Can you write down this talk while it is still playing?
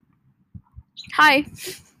Hi.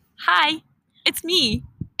 Hi, it's me,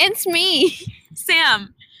 It's me,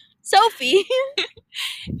 Sam, Sophie.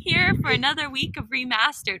 here for another week of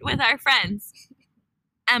Remastered with our friends,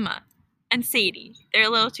 Emma and Sadie. They're a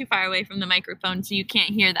little too far away from the microphone, so you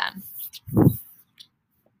can't hear them.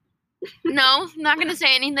 No, not gonna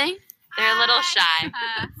say anything. They're a little shy.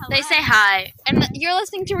 They say hi. And you're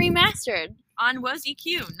listening to Remastered On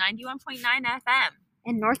WOZEQ 91.9 FM,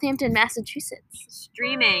 in Northampton, Massachusetts.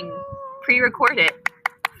 streaming pre-recorded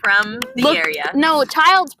from the area. No,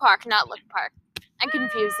 Child's Park, not Look Park. I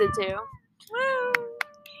confused the two. Woo!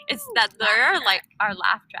 It's that they're like our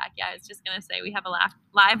laugh track. Yeah, I was just gonna say we have a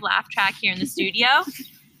live laugh track here in the studio.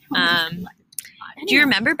 Do you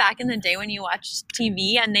remember back in the day when you watched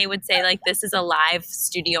TV and they would say like this is a live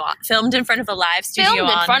studio filmed in front of a live studio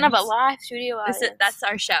Filmed in front of a audience? live studio audience. That's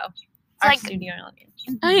our show. Our like- studio audience.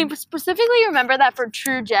 I specifically remember that for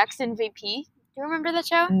True Jackson VP. Do you remember that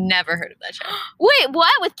show? Never heard of that show. Wait, what?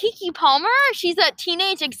 With Keke Palmer? She's a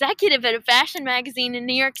teenage executive at a fashion magazine in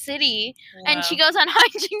New York City. Whoa. And she goes on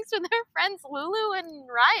hijinks with her friends Lulu and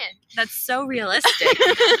Ryan. That's so realistic.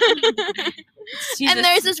 And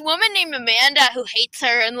there's this woman named Amanda who hates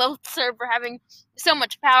her and loathes her for having so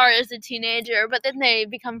much power as a teenager, but then they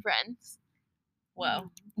become friends. Whoa.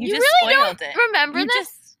 You just really spoiled don't it. remember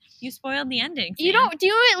this? You spoiled the ending. You Sam. don't? Do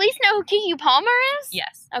you at least know who Keke Palmer is?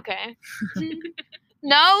 Yes. Okay.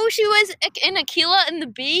 No, she was in Aquila and the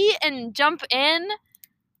Bee and Jump In.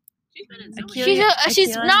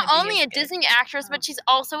 She's not only a Disney actress, but she's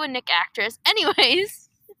also a Nick actress. Anyways,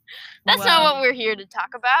 that's not what we're here to talk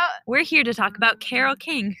about. We're here to talk about Carole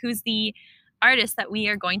King, who's the artist that we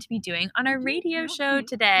are going to be doing on our radio show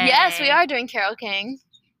today. Yes, we are doing Carole King.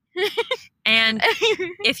 And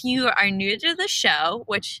if you are new to the show,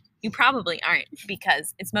 which you probably aren't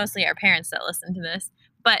because it's mostly our parents that listen to this,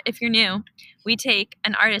 but if you're new, we take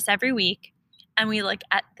an artist every week and we look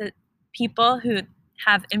at the people who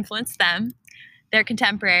have influenced them, their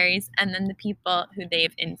contemporaries, and then the people who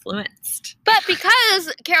they've influenced. But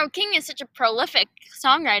because Carole King is such a prolific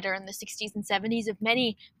songwriter in the 60s and 70s of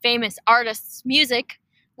many famous artists' music,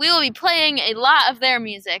 we will be playing a lot of their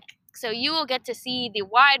music. So you will get to see the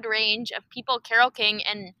wide range of people Carole King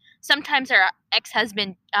and sometimes her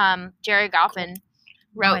ex-husband, Jerry Goffin,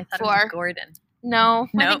 wrote I thought for. it was Gordon. No,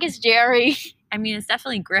 I think it's Jerry. I mean, it's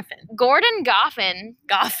definitely Griffin. Gordon Goffin.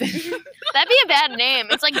 Goffin. That'd be a bad name.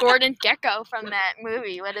 It's like Gordon Gekko from that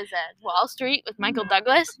movie. What is that? Wall Street with Michael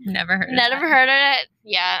Douglas? Never heard of Never heard of it?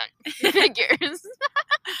 Yeah. Figures.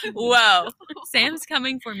 Whoa. Sam's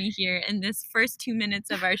coming for me here in this first 2 minutes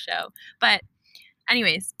of our show. But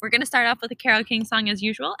anyways, we're going to start off with a Carole King song as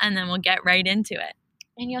usual, and then we'll get right into it.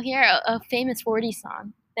 And you'll hear a famous 40s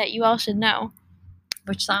song that you all should know.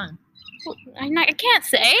 Which song? I can't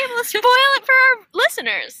say. We'll spoil it for our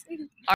listeners.